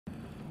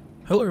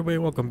Hello everybody,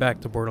 welcome back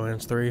to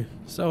Borderlands 3.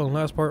 So, in the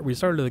last part, we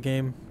started the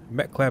game,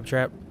 met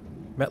Claptrap,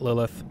 met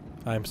Lilith.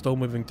 I'm still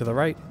moving to the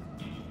right.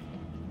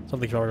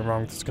 Something's going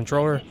wrong with this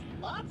controller.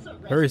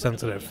 Very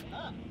sensitive.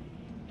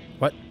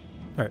 What?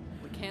 Alright.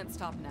 We can't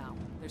stop now.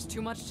 There's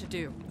too much to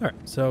do. Alright,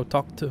 so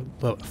talk to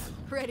Lilith.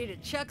 Ready to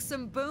chuck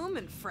some boom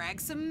and frag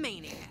some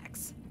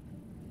maniacs.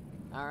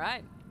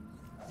 Alright.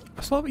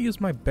 I still haven't used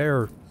my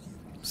bear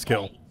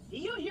skill. Hey, do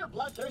you hear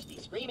bloodthirsty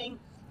screaming?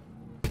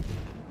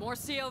 More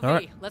COV. All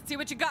right. Let's see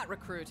what you got,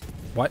 recruit.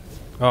 What?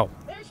 Oh.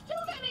 There's too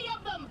many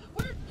of them!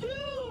 We're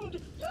doomed!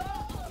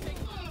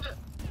 Doomed!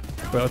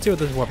 Well, let's see what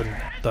this weapon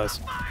does.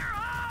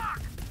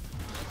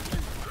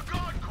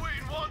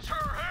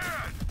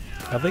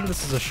 I think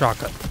this is a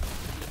shotgun.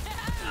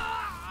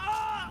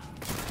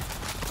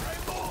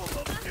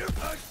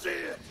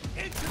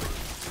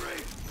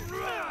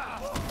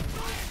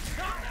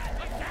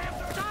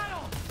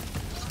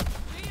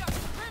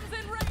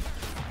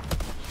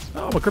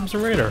 Oh, I'm a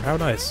Crimson Raider. How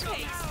nice.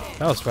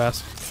 That was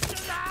fast.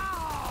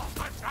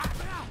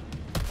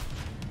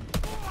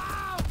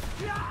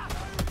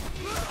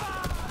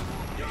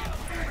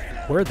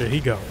 Where did he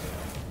go?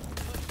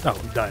 Oh,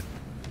 he died.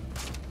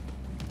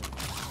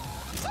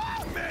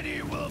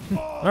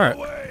 Alright.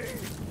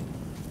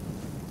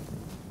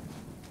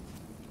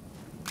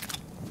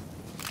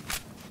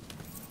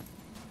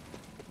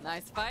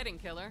 Nice fighting,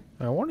 killer.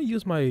 I want to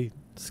use my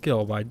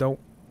skill, but I don't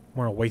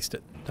want to waste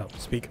it, so to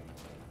speak.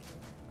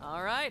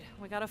 Alright,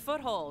 we got a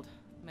foothold.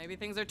 Maybe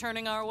things are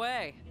turning our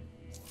way.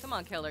 Come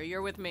on, killer,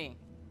 you're with me.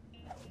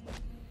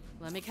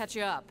 Let me catch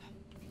you up.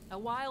 A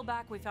while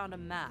back we found a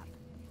map.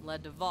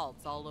 Led to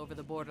vaults all over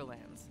the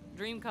Borderlands.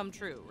 Dream come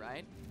true,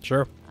 right?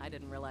 Sure. I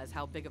didn't realize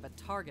how big of a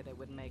target it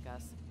would make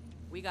us.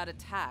 We got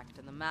attacked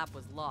and the map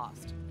was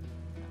lost.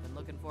 I've been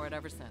looking for it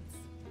ever since.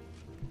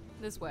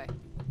 This way.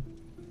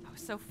 I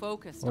was so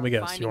focused Let me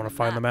guess, you want to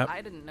find the map?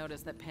 I didn't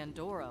notice that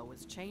Pandora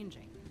was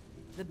changing.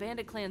 The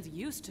bandit clans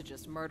used to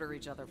just murder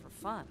each other for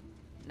fun.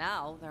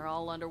 Now they're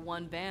all under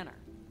one banner.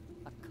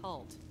 A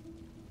cult.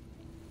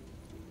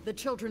 The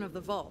Children of the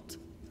Vault.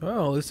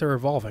 Oh, at least they're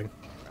evolving.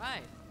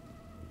 Right.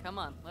 Come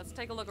on, let's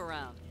take a look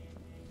around.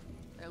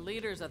 Their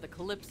leaders are the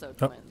Calypso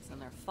twins,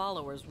 and their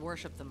followers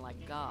worship them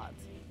like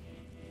gods.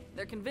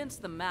 They're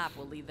convinced the map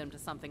will lead them to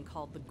something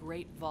called the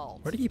Great Vault.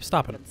 Why do you keep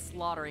stopping him? And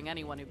slaughtering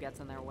anyone who gets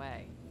in their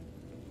way.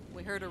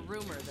 We heard a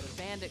rumor that a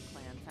bandit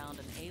clan found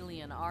an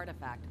alien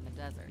artifact in the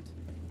desert.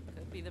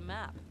 Could be the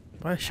map.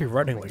 Why is she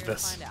running like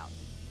this? Find out.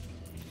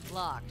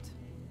 Locked.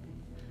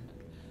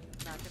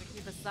 Not gonna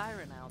keep a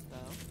siren out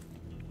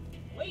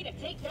though. Way to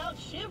take down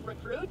Shiv,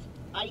 recruit!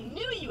 I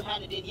knew you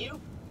had it in you!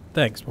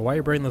 Thanks, but why are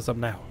you bringing this up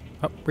now?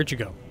 Oh, where'd you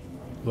go?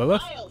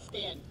 Lilith? I'll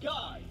stand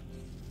guard!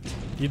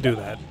 You do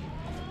that.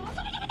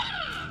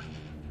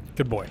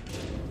 Good boy.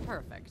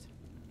 Perfect.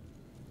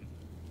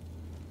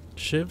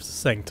 Shiv's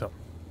Sanctum.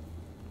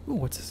 Ooh,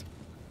 what's this?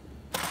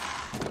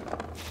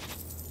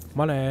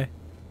 Money.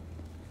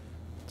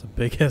 It's a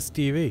big ass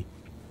TV.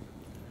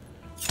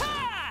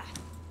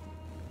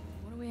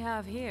 What do we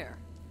have here?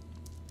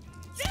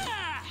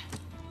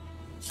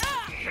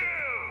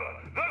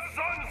 The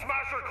Sun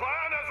Smasher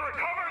clan has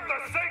recovered the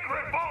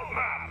sacred vault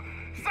map.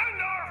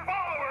 Send our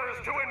followers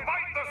to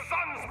invite the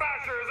Sun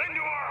Smashers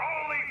into our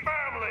holy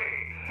family.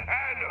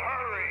 And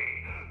hurry,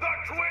 the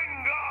twin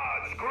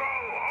gods grow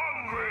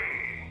hungry.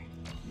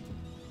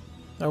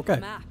 Okay.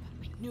 Map.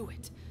 I knew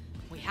it.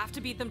 We have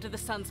to beat them to the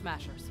Sun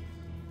Smashers.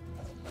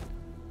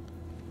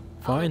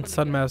 Find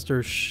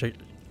Sunmaster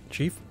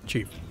Chief?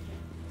 Chief.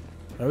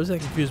 I was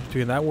getting confused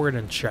between that word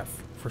and chef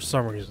for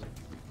some reason.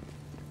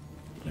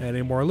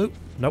 Any more loot?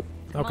 Nope.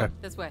 Come Okay. on,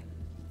 this way.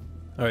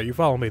 Alright, you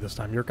follow me this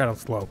time. You're kind of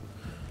slow.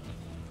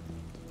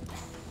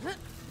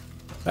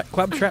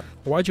 Claptrap,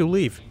 why'd you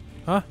leave?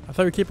 Huh? I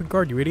thought you were keeping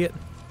guard, you idiot.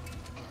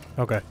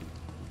 Okay.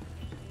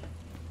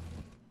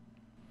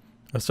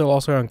 I'm still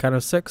also I'm kind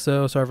of sick,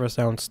 so sorry if I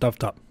sound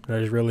stuffed up. I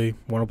just really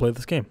want to play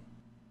this game.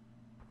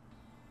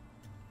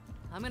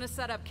 I'm gonna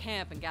set up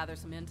camp and gather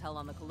some intel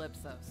on the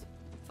Calypsos.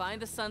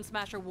 Find the Sun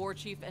Smasher war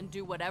chief and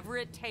do whatever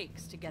it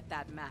takes to get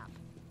that map.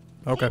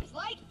 Okay. Seems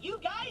like you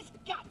guys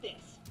got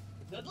this!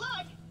 Good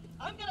luck!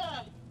 I'm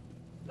gonna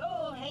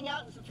go hang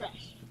out in some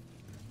trash.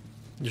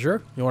 You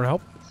sure? You want to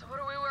help? So what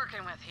are we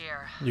working with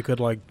here? You could,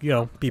 like, you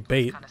know, be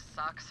bait. Kinda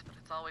sucks, but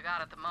it's all we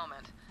got at the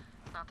moment.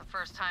 Not the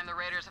first time the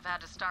Raiders have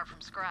had to start from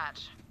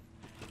scratch.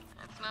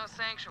 It's no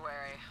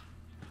sanctuary.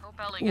 Hope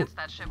Ellie gets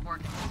that ship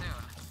working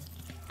soon.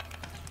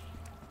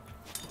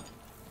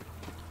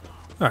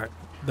 Alright.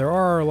 There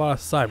are a lot of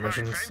side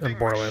missions in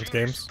Borderlands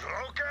games.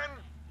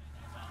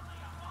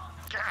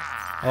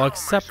 I'll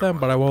accept them,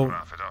 but I won't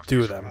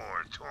do them.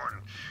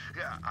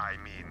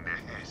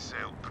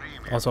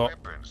 Also,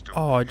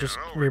 oh, I just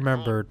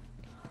remembered.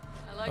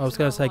 I was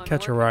gonna say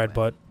catch a ride,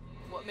 but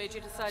What made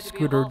you decide to be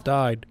Scooter involved?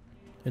 died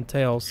in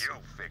Tails.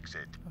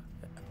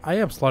 I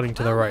am sliding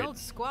to the Well, right. The old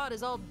squad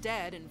is all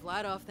dead, and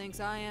Vladov thinks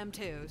I am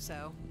too,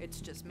 so it's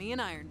just me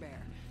and Iron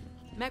Bear.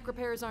 Mech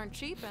repairs aren't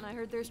cheap, and I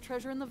heard there's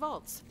treasure in the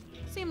vaults.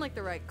 Seemed like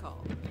the right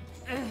call.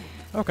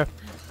 Okay.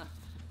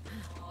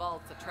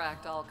 Vaults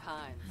attract all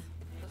kinds.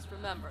 Just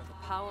remember, the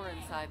power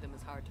inside them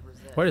is hard to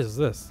resist. What is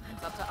this?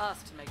 It's up to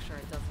us to make sure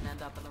it doesn't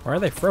end up in the Why are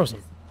they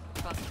frozen?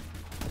 Trust me,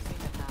 I've seen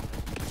it happen.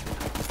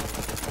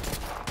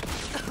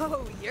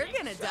 Oh, you're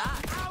gonna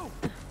die.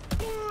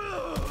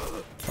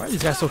 Why are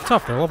these guys so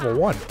tough? They're level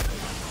 1.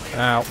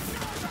 Ow.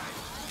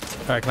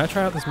 Alright, can I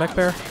try out this mech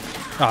bear?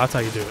 Oh, that's how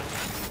you do it.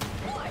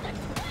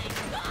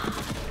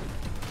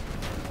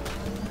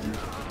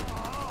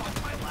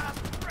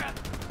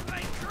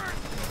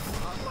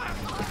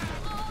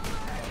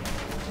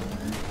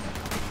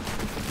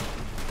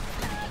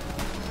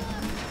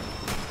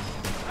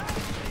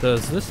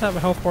 Does this have a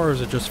health bar or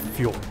is it just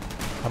fuel?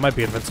 I might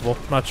be invincible.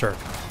 Not sure.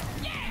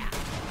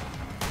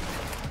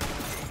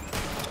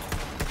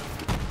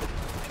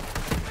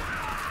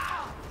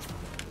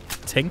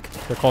 Tink?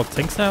 They're called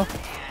Tinks now?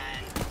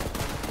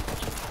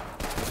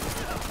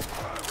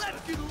 Let's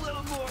get a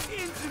little more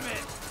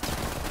intimate.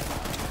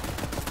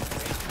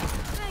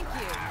 Thank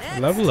you. Next.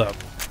 Level up.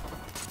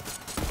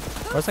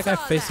 Why's that guy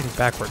facing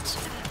backwards?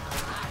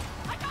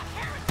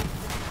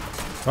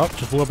 Oh,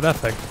 just blew up that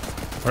thing.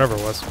 Whatever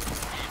it was.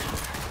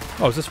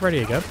 Oh, is this ready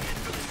again?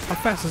 How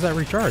fast does that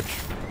recharge?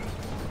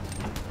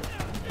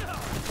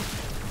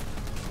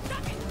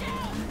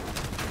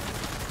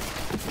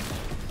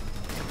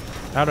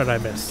 How did I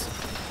miss?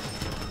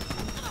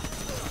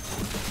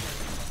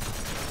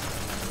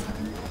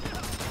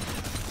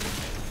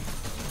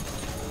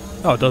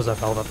 Oh, it does have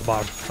health at the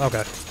bottom.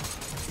 Okay.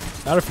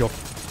 Out of fuel.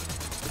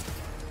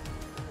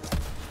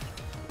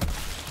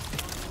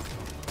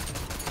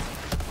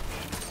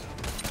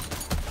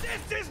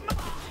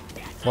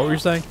 What were you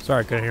saying? Sorry,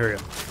 I couldn't hear you.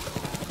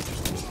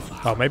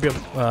 Oh, maybe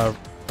I'm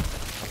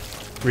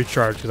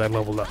recharged because I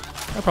leveled up.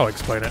 I'll probably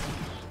explain it.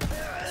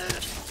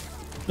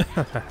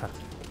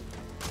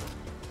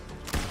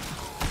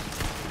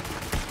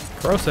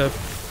 Corrosive.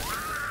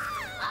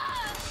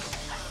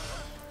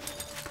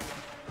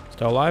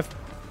 Still alive?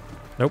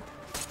 Nope.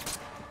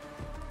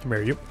 Come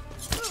here, you.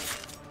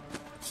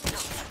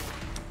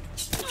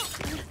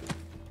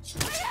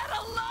 I had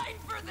a line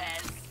for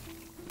this.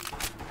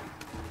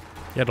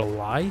 You had a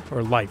lie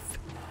or life?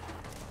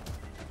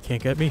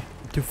 Can't get me.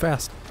 I'm too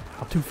fast.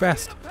 I'm too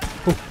fast.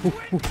 Ooh, ooh,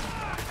 ooh.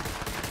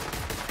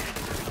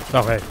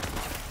 Oh, hey.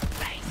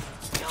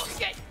 You'll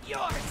get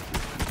yours.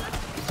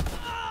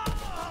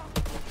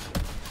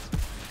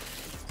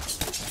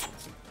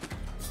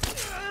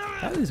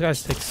 How do these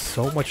guys take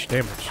so much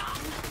damage?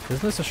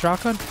 Isn't this a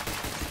shotgun?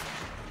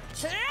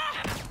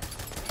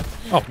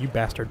 Oh, you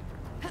bastard.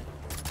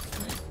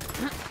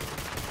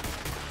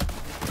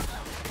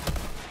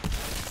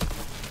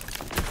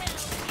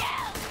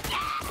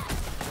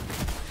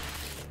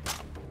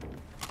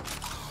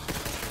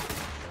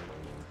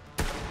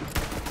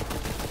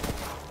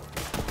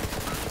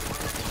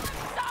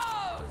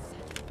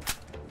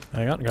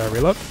 Hang on, gotta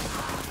reload.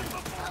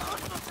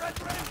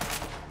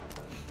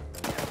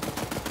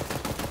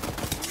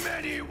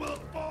 Many will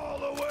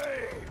fall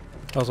away.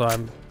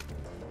 Also,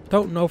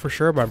 don't know for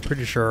sure, but I'm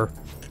pretty sure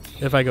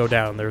if I go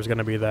down, there's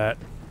gonna be that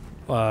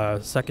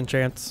second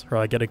chance, or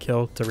I get a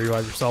kill to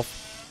revive yourself.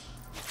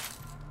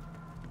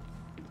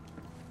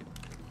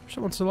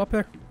 Someone still up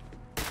there?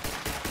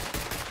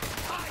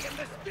 I am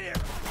the spear.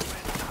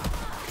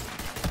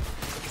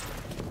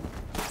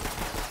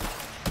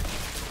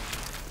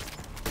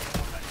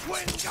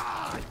 Twin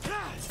God.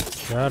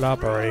 Shut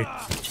up already.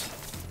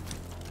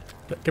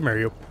 Come here,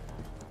 you.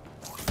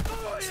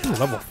 Ooh,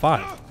 level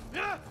 5.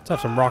 Let's have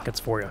some rockets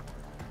for you.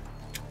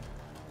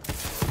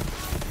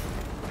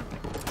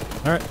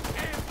 Alright.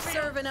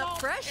 Serving up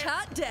fresh,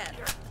 hot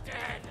death.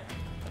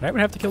 Did I even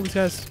have to kill these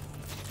guys?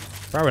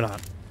 Probably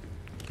not.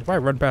 I'll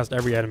probably run past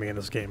every enemy in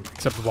this game,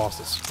 except the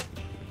bosses.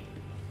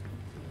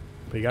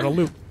 But you gotta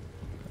loot.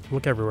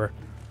 Look everywhere.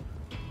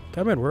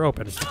 Come in, we're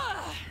open.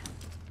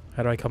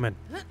 How do I come in?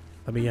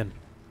 Let me in.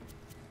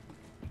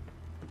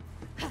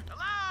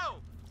 Hello?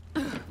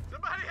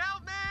 Somebody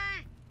help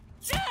me!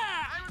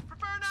 I would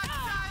prefer not to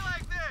die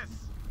like this.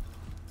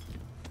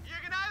 You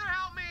can either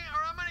help me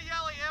or I'm gonna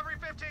yell at you every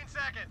 15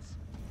 seconds.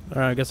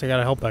 Alright, I guess I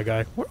gotta help that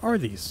guy. What are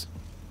these?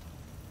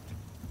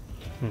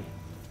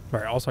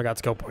 Alright, also I got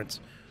skill points.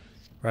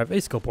 Or I have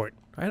a skill point.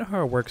 I know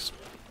how it works.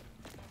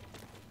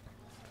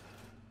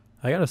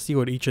 I gotta see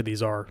what each of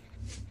these are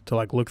to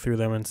like look through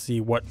them and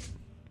see what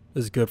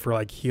is good for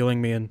like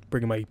healing me and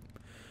bringing my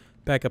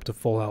back up to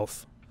full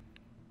health.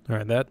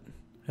 Alright, that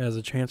has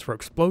a chance for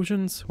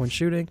explosions when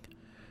shooting.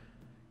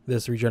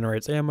 This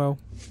regenerates ammo.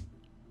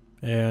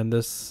 And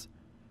this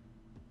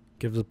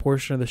gives a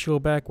portion of the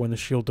shield back when the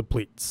shield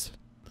depletes.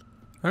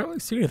 I don't really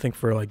see anything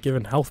for like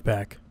giving health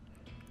back.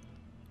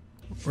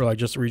 Or like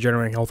just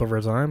regenerating health over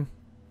time.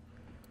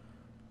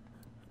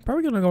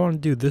 Probably gonna go on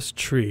and do this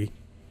tree.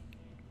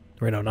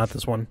 Wait, no, not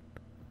this one.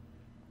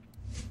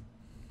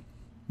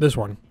 This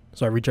one.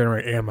 So I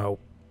regenerate ammo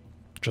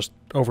just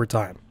over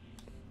time.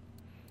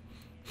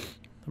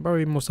 That'd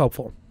probably be most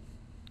helpful.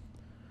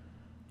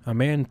 A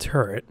man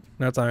turret.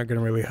 That's not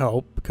gonna really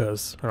help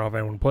because I don't have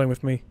anyone playing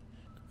with me.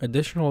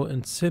 Additional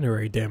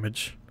incinerate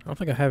damage. I don't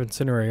think I have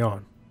incinerate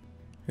on.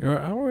 You know,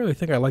 I don't really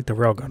think I like the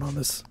railgun on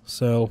this,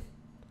 so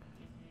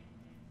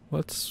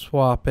Let's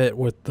swap it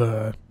with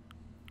the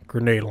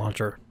grenade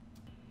launcher.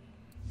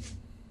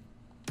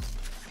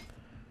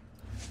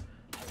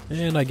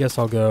 And I guess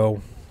I'll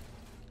go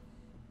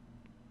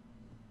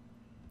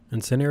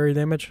incendiary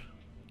damage.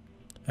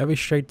 Every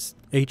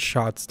 8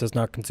 shots does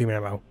not consume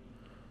ammo.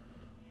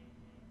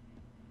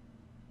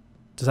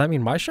 Does that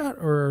mean my shot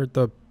or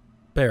the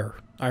bear?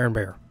 Iron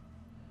bear?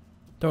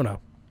 Don't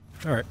know.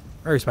 Alright,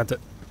 I already spent it.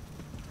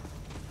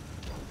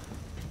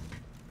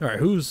 Alright,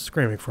 who's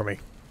screaming for me?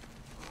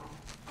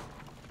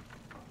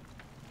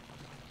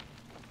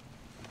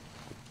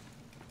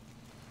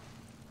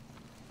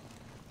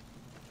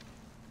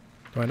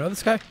 Do I know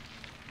this guy?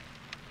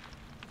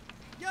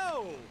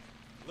 Yo!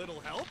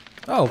 Little help?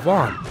 Oh,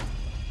 Vaughn.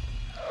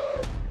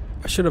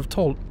 I should have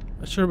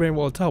been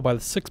able to tell by the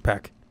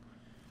 6-pack.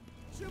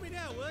 Shoot me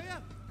down, will ya?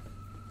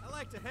 I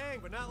like to hang,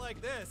 but not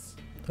like this.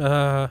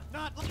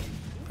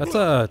 That's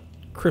Not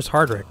Chris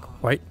Hardwick,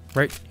 right?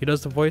 Right? He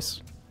does the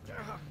voice.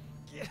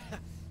 Yeah.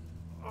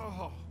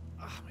 Oh,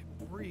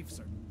 my briefs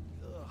are.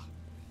 Ugh.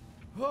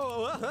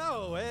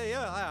 Oh, hey,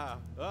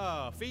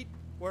 yeah. Feet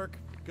work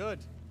good.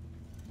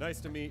 Nice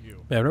to meet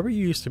you. Yeah, I remember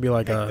you used to be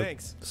like Hey, a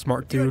thanks.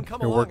 smart If you hadn't dude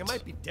come who along, worked, I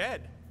might be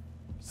dead.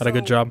 had a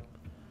good So, job.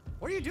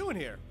 What are you doing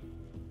here?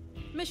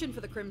 Mission for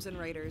the Crimson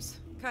Raiders.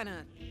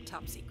 Kinda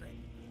top secret.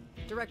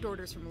 Direct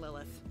orders from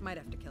Lilith. Might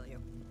have to kill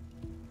you.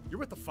 You're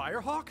with the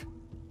Firehawk?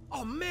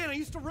 Oh man, I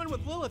used to run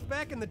with Lilith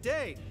back in the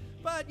day.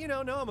 But,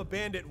 now I'm a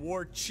bandit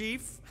war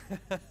chief.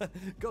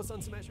 Go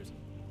Sun Smashers.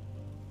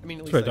 I mean,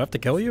 at least Wait, do I have to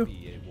kill you? used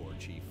be a war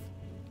chief.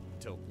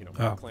 Until,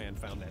 Oh. my clan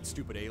found that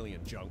stupid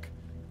alien junk.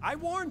 I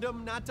warned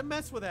them not to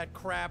mess with that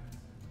crap.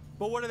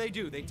 But what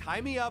do? They tie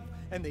me up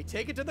and they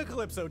take it to the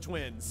Calypso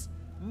twins.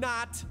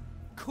 Not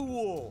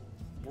cool,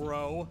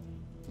 bro.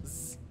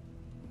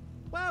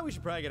 Well, we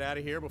should probably get out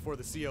of here before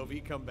the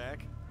COV come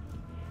back.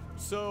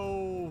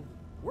 So,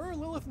 where are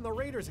Lilith and the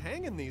Raiders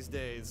hanging these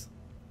days?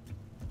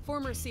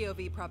 Former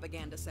COV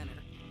Propaganda Center.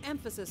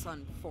 Emphasis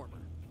on former.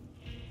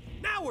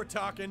 Now we're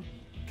talking.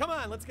 Come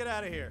on, let's get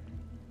out of here.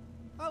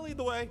 I'll lead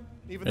the way,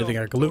 even Anything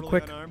though I I'm can loot totally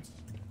quick? unarmed.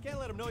 Can't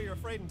let them know you're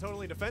afraid and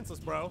totally defenseless,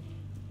 bro.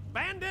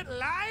 Bandit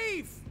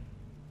life!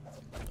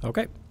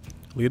 Okay,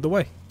 lead the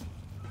way.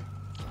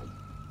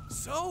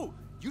 So,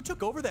 you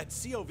took over that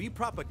COV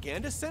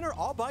propaganda center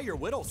all by your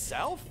little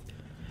self?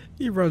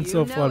 He runs You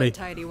so know funny. it,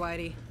 Tidy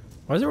Whitey.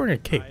 Why is he wearing a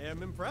cape? I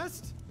am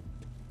impressed.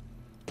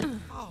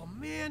 Oh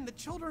man, the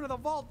children of the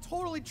vault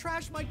totally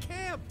trashed my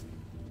camp.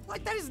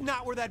 Like, that is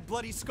not where that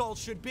bloody skull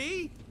should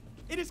be.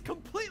 It is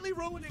completely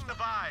ruining the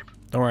vibe.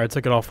 Don't worry, I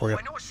took it off for you.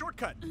 I know a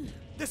shortcut.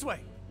 This way.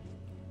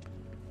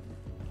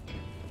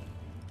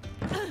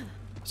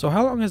 So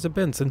how long has it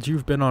been since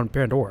you've been on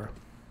Pandora?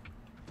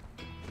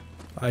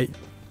 I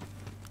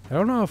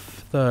don't know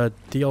if the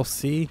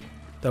DLC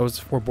that was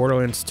for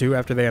Borderlands 2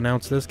 after they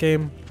announced this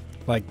game,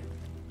 like,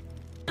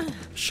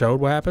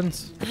 showed what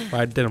happens.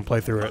 I didn't play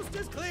through it. Coast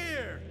is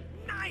clear.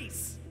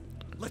 Nice.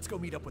 Let's go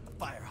meet up with the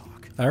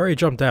Firehawk. I already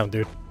jumped down,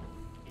 dude.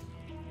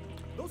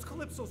 Those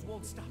Calypsos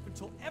won't stop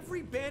until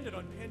every bandit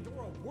on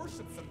Pandora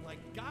worships them like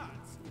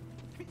gods.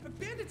 But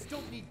bandits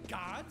don't need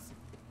gods.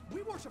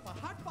 We worship a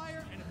hot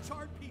fire and a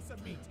charred piece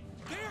of meat.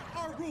 There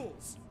are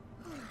rules.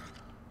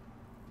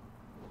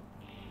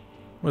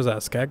 What is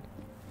that, Skag?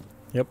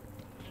 Yep.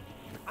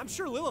 I'm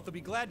sure Lilith will be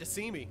glad to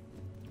see me.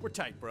 We're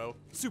tight, bro.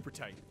 Super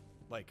tight.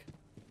 Like,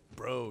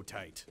 bro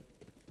tight.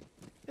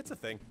 It's a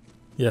thing.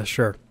 Yeah,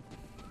 sure.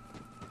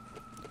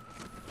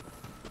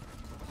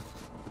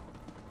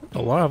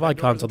 A lot of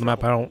icons on the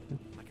map I don't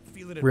I can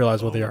feel it in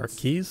realize my what they are. bones.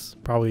 Keys?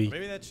 Probably.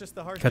 Maybe that's just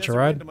the hard Catch a desert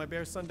ride? wind to my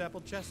bare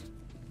sun-dappled chest.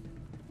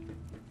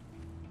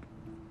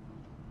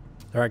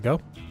 Alright, go.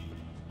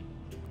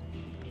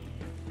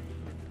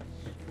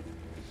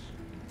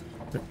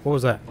 What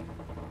was that?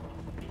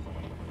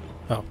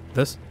 Oh,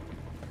 this?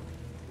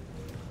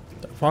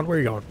 Fawn, where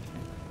are you going?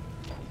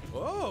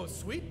 Oh,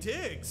 sweet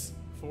digs.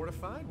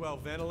 Fortified, well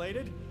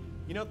ventilated.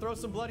 Throw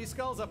some bloody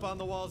skulls up on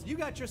the walls. You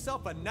got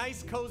yourself a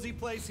nice, cozy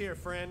place here,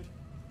 friend.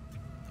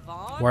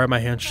 Vaughn? Why are my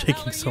hands What the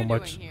hell shaking are so you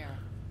much? doing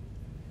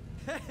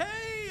here?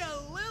 Hey,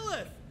 a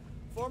Lilith!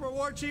 Former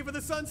war chief of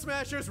the Sun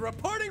Smashers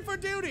reporting for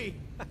duty!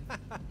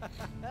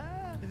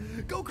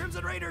 Go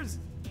Crimson Raiders!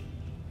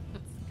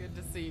 It's good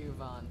to see you,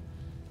 Vaughn.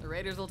 The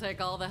Raiders will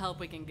take all the help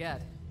we can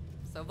get.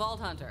 So,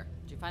 Vault Hunter,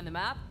 did you find the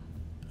map?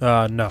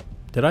 No.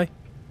 Did I? I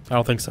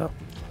don't think so.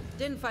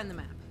 Didn't find the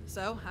map,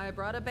 so I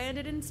brought a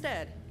bandit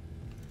instead.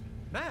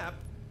 Map?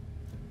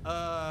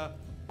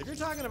 If you're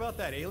talking about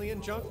that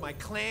alien junk, my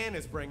clan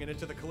is bringing it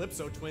to the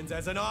Calypso twins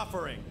as an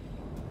offering.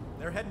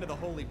 They're heading to the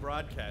Holy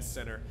Broadcast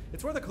Center.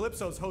 It's where the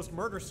Calypsos host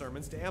murder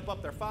sermons to amp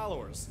up their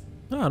followers.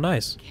 Oh,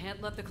 nice.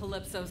 Can't let the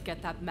Calypsos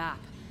get that map.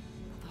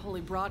 The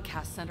Holy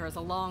Broadcast Center is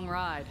a long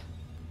ride.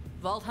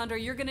 Vault Hunter,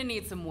 you're gonna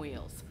need some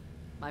wheels.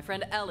 My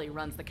friend Ellie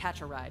runs the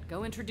Catch-A-Ride.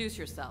 Go introduce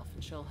yourself,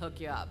 and she'll hook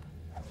you up.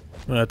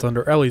 That's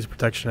under Ellie's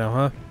protection now,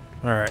 huh?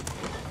 Alright.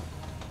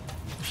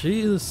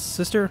 She is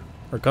sister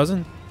or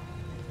cousin?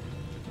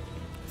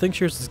 I think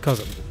she was his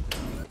cousin.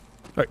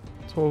 Alright,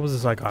 so what was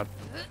this icon?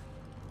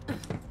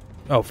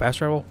 Oh, fast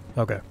travel?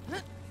 Okay.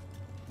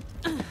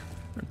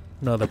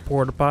 Another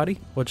porta potty.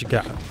 What you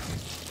got?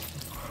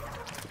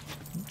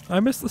 I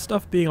miss the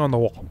stuff being on the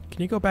wall.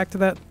 Can you go back to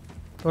that?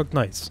 Look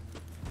nice.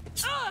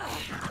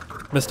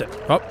 Missed it.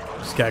 Oh,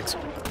 skags.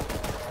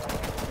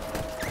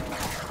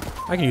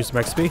 I can use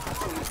some XP.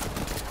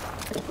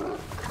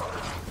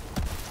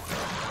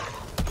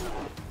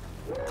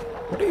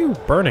 What are you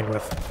burning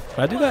with? Did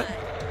I do that?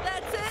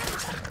 That's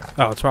it?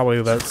 Oh, it's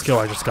probably that skill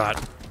I just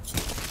got.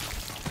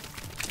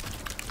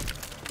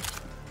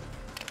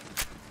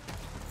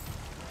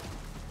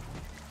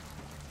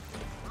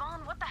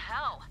 Vaughn, what the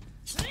hell?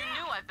 You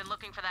knew I've been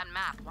looking for that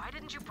map. Why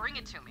didn't you bring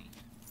it to me?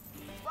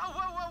 Whoa,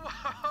 whoa, whoa,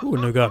 whoa. Ooh,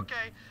 a new gun.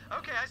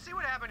 Okay, I see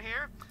what happened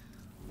here.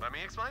 Let me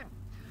explain.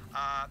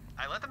 I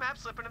let the map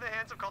slip into the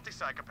hands of culty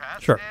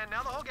psychopaths, Sure. and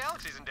now the whole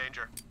galaxy's in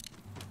danger.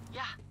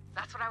 Yeah,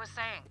 that's what I was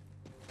saying.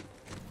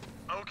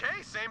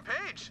 Okay, same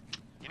page.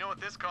 You know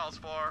what this calls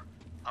for?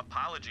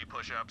 Apology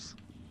push-ups.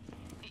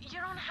 You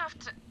don't have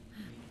to...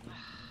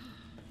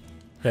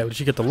 Yeah, but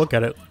you get to look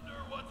at it.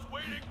 What's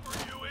waiting for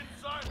you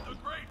inside the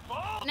Great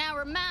Vault? Now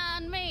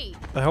remind me,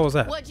 The hell was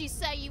that? what'd you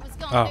say you was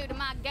gonna Oh. do to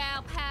my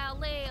gal pal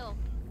Lil?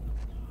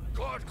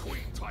 God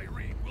Queen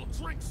Tyreen will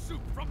drink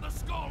soup from the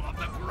skull of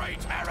the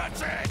great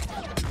heretic!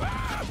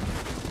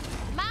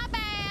 My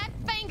bad,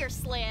 finger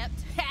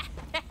slipped.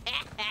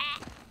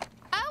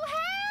 Oh,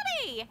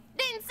 howdy!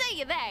 Didn't see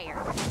you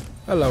there.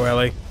 Hello,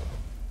 Ellie.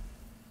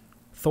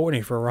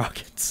 Thorny for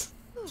rockets.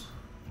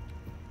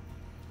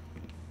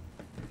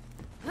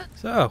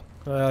 So,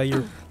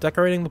 you're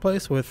decorating the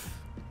place with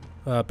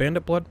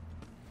bandit blood?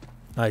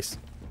 Nice.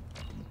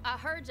 I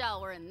heard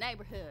y'all were in the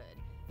neighborhood.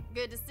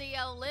 Good to see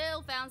old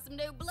Lil found some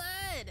new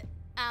blood.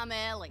 I'm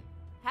Ellie.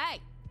 Hey,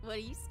 what are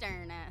you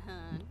staring at,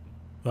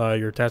 hun?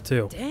 Your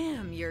tattoo.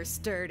 Damn, you're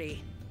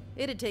sturdy.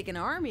 It'd take an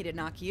army to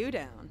knock you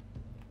down.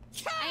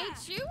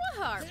 Ain't you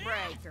a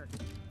heartbreaker?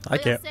 I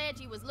Lil can't. said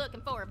you was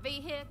looking for a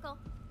vehicle.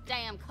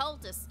 Damn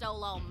cultist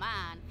stole all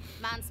mine.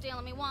 Mind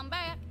stealing me one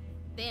back?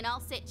 Then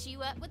I'll set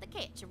you up with a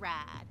catch a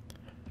ride.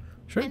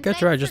 Shouldn't And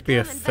Catch a Ride thanks just for be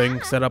a coming thing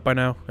by. set up by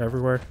now,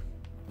 everywhere?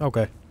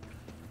 Okay.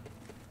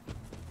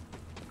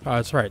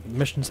 That's right.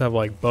 Missions have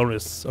like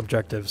bonus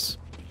objectives.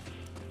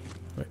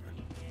 Wait.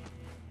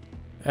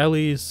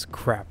 Ellie's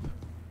crap.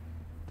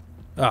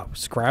 Oh,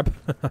 scrap?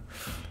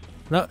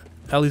 No,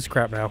 Ellie's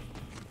crap now.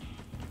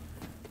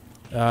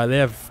 They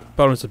have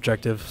bonus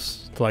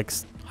objectives to like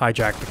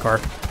hijack the car.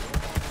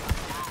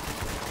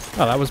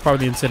 Oh, that was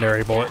probably the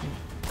incendiary bullet.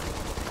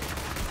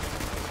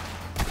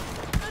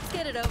 Let's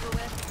get it over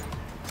with.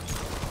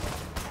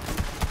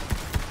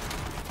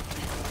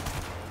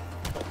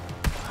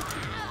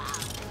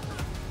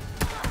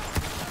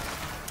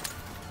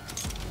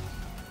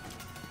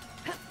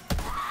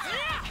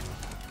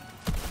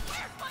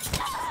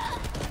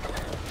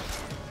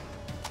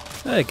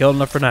 Hey, killed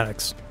enough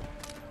fanatics.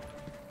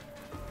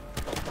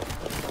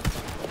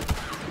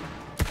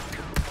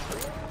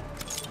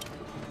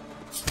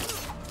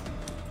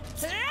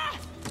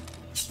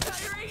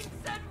 Tyreen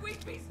said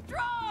we'd be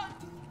strong!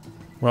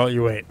 Well,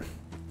 you wait.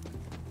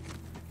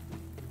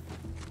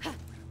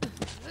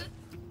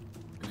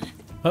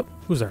 Oh,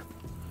 who's there?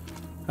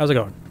 How's it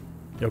going?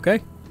 You okay?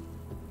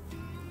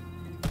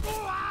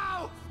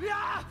 Wow!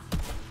 Yeah!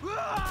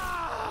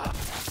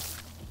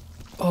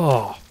 Ah!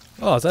 Oh,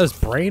 is that his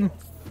brain?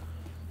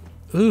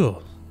 Ooh,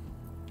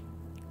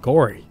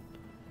 gory.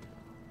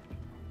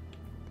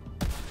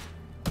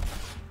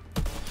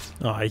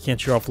 Oh, you can't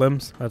shoot off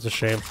limbs? That's a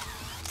shame.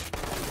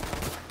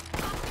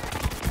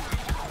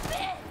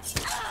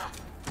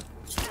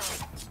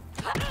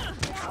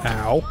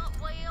 Ow.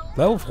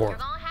 Level 4. You're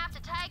gonna have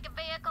to take a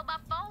vehicle by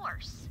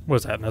force. What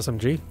is that, an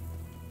SMG?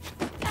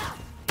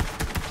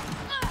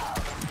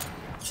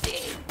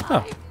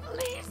 Oh.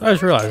 I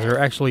just realized they're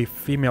actually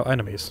female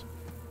enemies.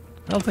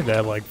 I don't think they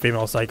have like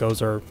female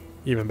psychos or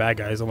even bad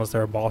guys unless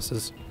they're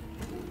bosses.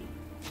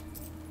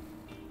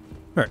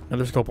 Alright,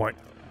 another skill point.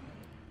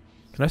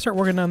 Can I start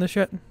working on this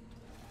yet?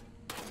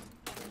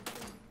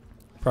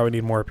 Probably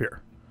need more up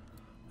here.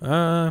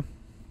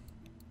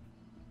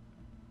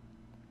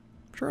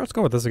 Sure, let's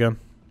go with this again.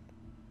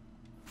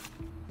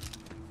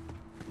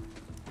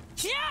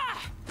 Yeah!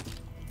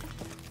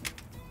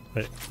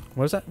 Wait,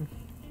 what is that?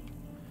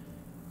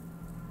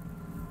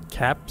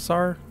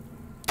 Capsar?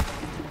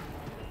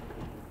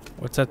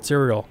 What's that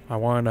cereal? I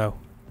want to know.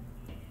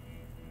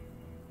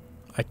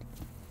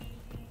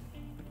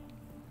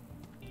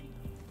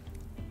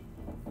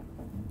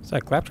 Is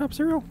that claptrap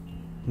cereal?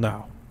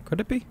 No. Could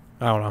it be?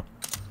 I don't know.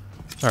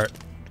 Alright.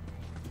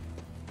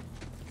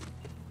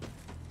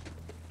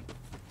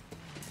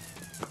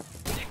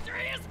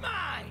 Victory is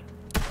mine!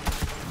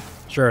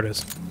 Sure it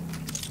is.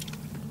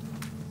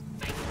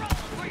 Face roll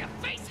for your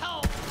face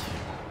hole!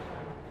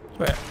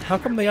 Wait, how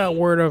come they got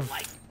word of,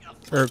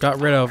 or got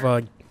rid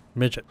of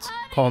midgets?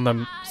 Calling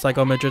them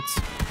psycho midgets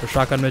or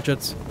shotgun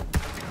midgets?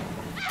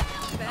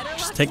 Better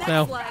Just luck take next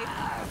now.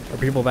 life. Are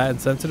people that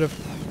insensitive?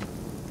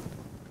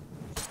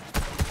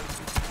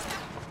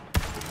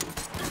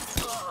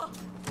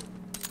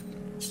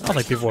 I don't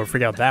think people would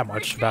freak out that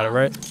much about it,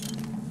 right?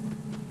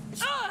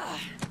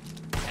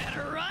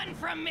 Better run Run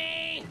from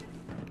me!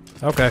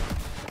 Okay.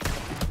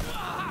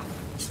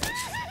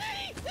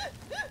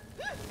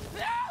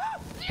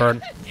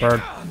 Burn. Burn.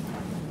 I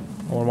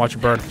want to watch you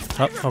burn.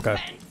 Oh,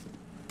 okay.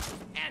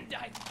 And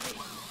I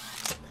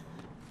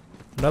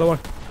Another one.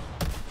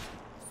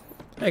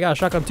 Hey, I got a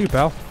shotgun too,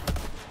 pal.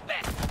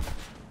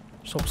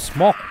 So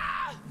small.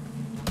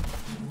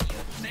 You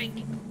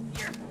think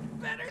you're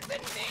better than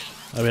me?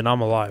 I mean,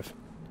 I'm alive.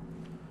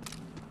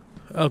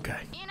 Okay.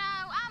 You know,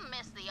 I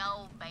miss the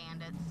old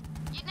bandits.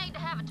 You'd need to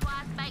have a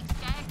twice-baked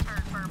skag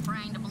turd for a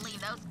brain to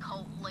believe those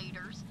cult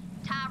leaders.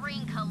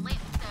 Tyrene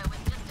Calypso is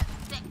just a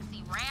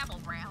sexy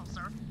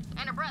rabble-rouser,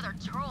 and her brother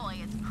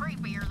Troy is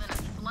creepier than a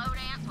slow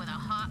dance with a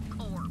hot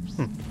corpse.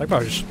 I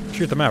probably just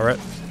shoot them out, right?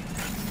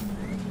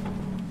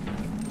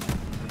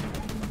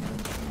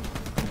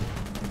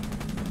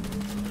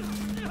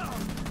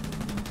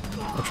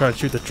 I'll try to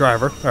shoot the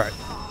driver. Alright.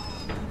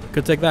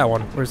 Could take that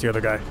one. Where's the other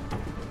guy?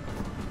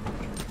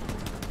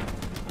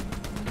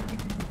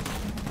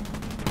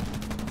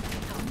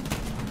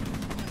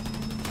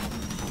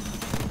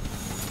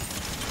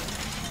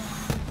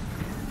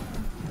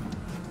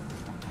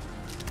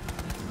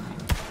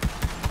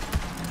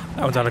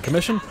 That one's out of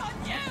commission.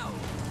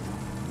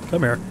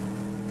 Come here.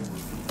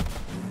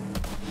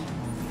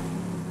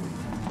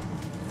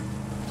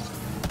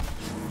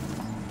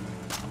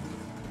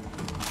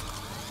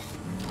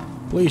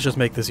 Please just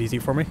make this easy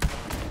for me.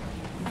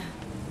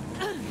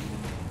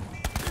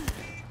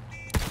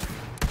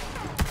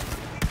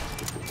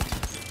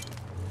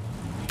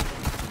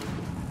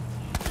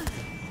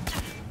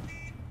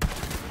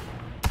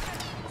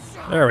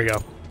 There we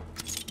go.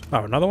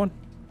 Oh, another one?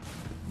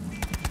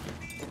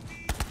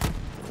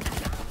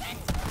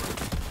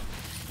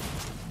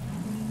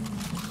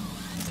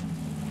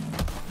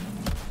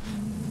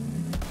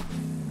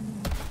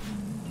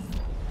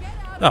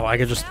 Oh, I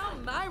could just...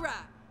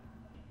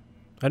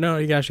 I know,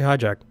 you can actually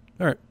hijack.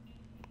 Alright.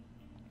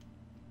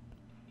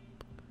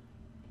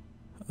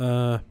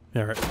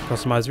 Alright.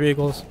 Customize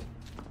vehicles.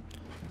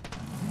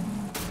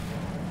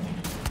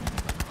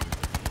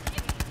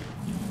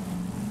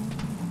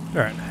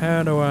 Alright,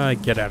 how do I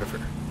get out of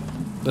here?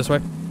 This way?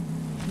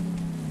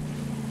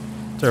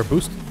 Is there a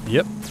boost?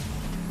 Yep.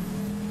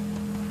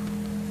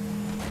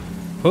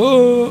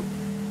 Oh!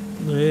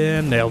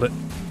 Yeah, nailed it.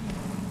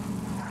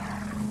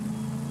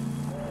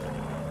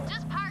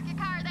 Just park your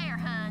car there,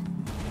 hun.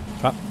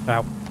 Ah,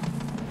 ow.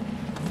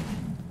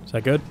 Is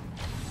that good?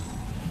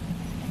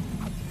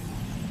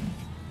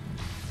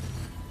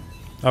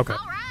 Okay. All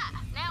right,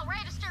 now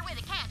register with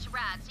a catch a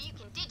ride so you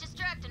can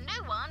digistruct a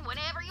new one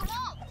whenever you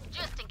want,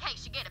 just in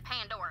case you get a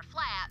Pandora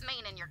flat,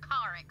 meaning your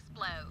car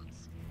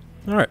explodes.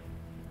 Alright.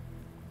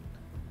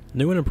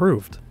 New and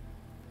improved.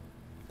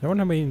 I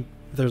wonder how many...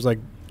 If there's like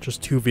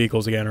just 2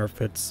 vehicles again, or if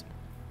it's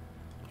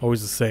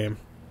always the same.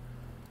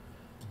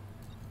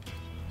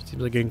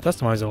 Seems like you can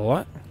customize it a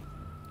lot.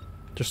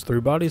 Just 3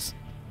 bodies.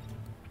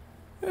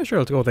 Yeah, sure,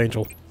 let's go with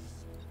Angel.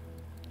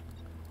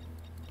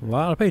 A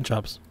lot of paint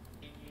jobs.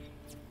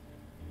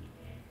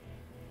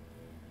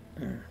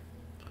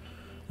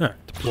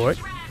 Alright, deploy.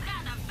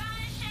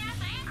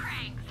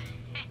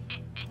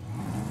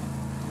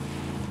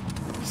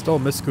 Still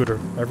miss Scooter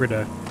every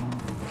day.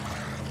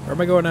 Where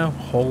am I going now?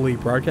 Holy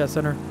Broadcast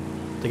Center?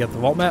 To get the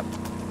vault map?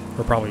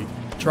 Or probably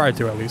try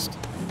to at least.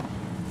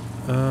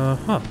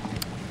 Huh.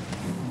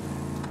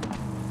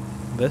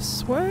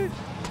 This way?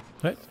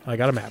 Right, I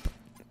got a map.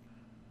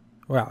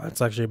 Wow, that's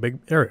actually a big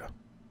area.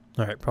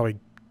 Alright, probably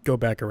go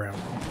back around.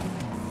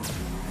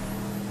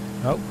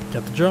 Oh,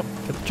 get the jump,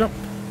 get the jump.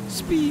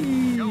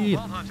 Speed! Yo,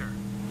 Vault Hunter.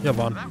 Yeah,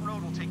 Vaughn. That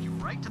road will take you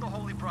right to the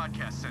Holy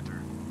Broadcast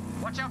Center.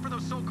 Watch out for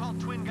those so-called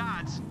twin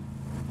gods.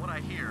 What I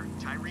hear,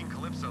 Tyrene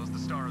Calypso's the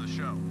star of the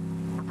show.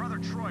 Her brother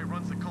Troy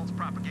runs the cult's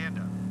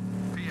propaganda.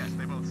 P.S.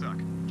 They both suck.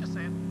 Just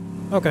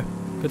saying. Okay,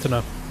 good to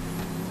know.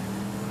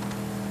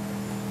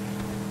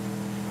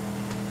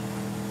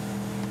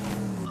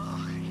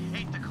 Ugh, I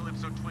hate the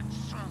Calypso twins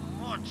so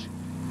much.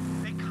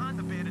 They con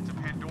the bandits of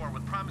Pandora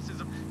with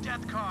promises of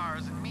death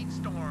cars and meat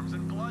storms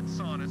and blood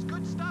saunas.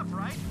 Good stuff,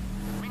 right?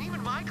 I mean,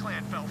 even my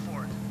clan fell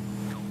for it.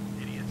 You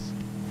idiots.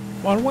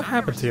 Juan, what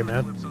happened to you,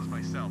 man? Calypsos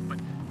myself, but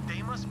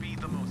they must be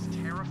the most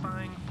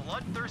terrifying,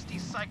 bloodthirsty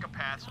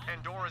psychopaths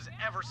Pandora's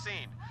ever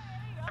seen.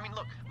 I mean,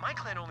 look, my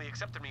clan only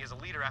accepted me as a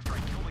leader after I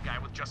killed a guy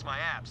with just my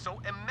abs.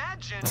 So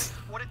imagine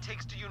what it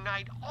takes to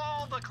unite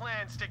all the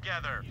clans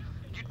together.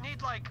 You'd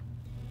need like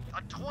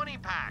a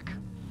 20-pack,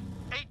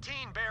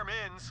 18 bare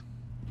mins.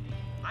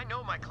 I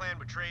know my clan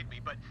betrayed me,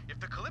 but if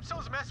the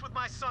Calypsos mess with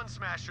my Sun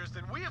Smashers,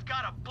 then we have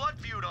got a blood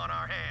feud on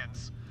our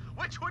hands,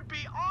 which would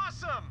be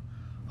awesome.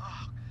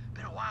 Oh,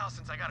 been a while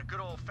since I got a good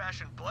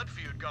old-fashioned blood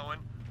feud going.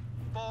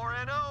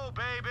 4-0,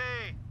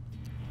 baby.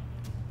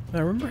 I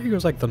remember he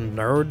was like the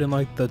nerd in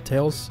like the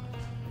Tales.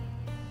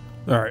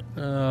 Alright,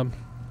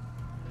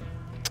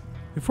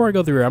 before I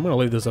go through here, I'm going to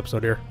leave this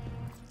episode here.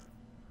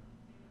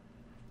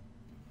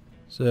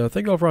 So,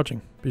 thank you all for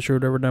watching. Be sure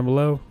to over down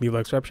below, leave a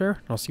like, subscribe, share,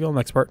 and I'll see you all in the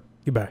next part.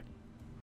 Goodbye.